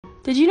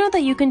Did you know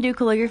that you can do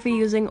calligraphy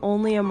using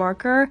only a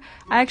marker?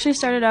 I actually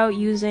started out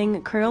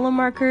using Crayola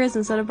markers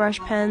instead of brush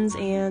pens,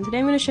 and today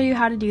I'm going to show you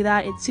how to do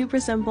that. It's super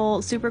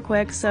simple, super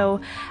quick.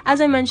 So as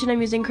I mentioned,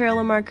 I'm using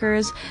Crayola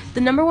markers.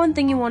 The number one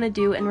thing you want to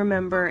do and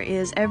remember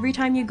is every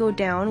time you go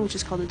down, which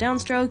is called a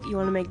downstroke, you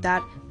want to make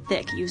that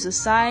thick. Use the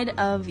side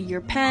of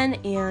your pen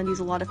and use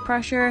a lot of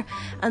pressure.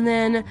 And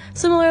then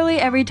similarly,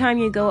 every time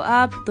you go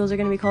up, those are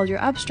going to be called your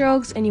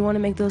upstrokes, and you want to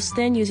make those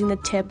thin using the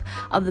tip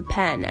of the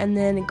pen. And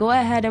then go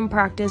ahead and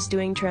practice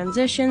doing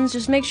transitions.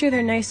 Just make sure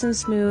they're nice and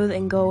smooth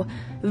and go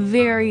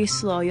very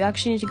slow. You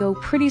actually need to go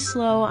pretty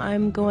slow.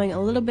 I'm going a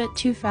little bit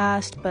too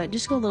fast, but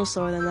just go a little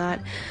slower than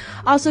that.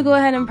 Also, go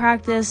ahead and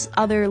practice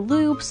other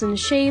loops and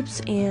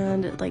shapes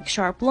and like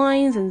sharp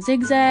lines and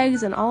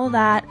zigzags and all of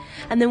that.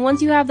 And then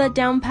once you have that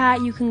down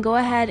pat, you can go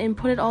ahead and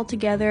put it all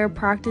together.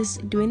 Practice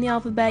doing the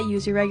alphabet,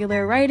 use your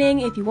regular writing.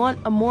 If you want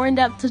a more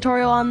in-depth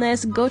tutorial on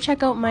this, go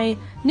check out my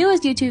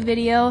newest YouTube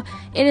video.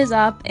 It is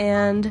up,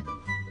 and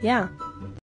yeah.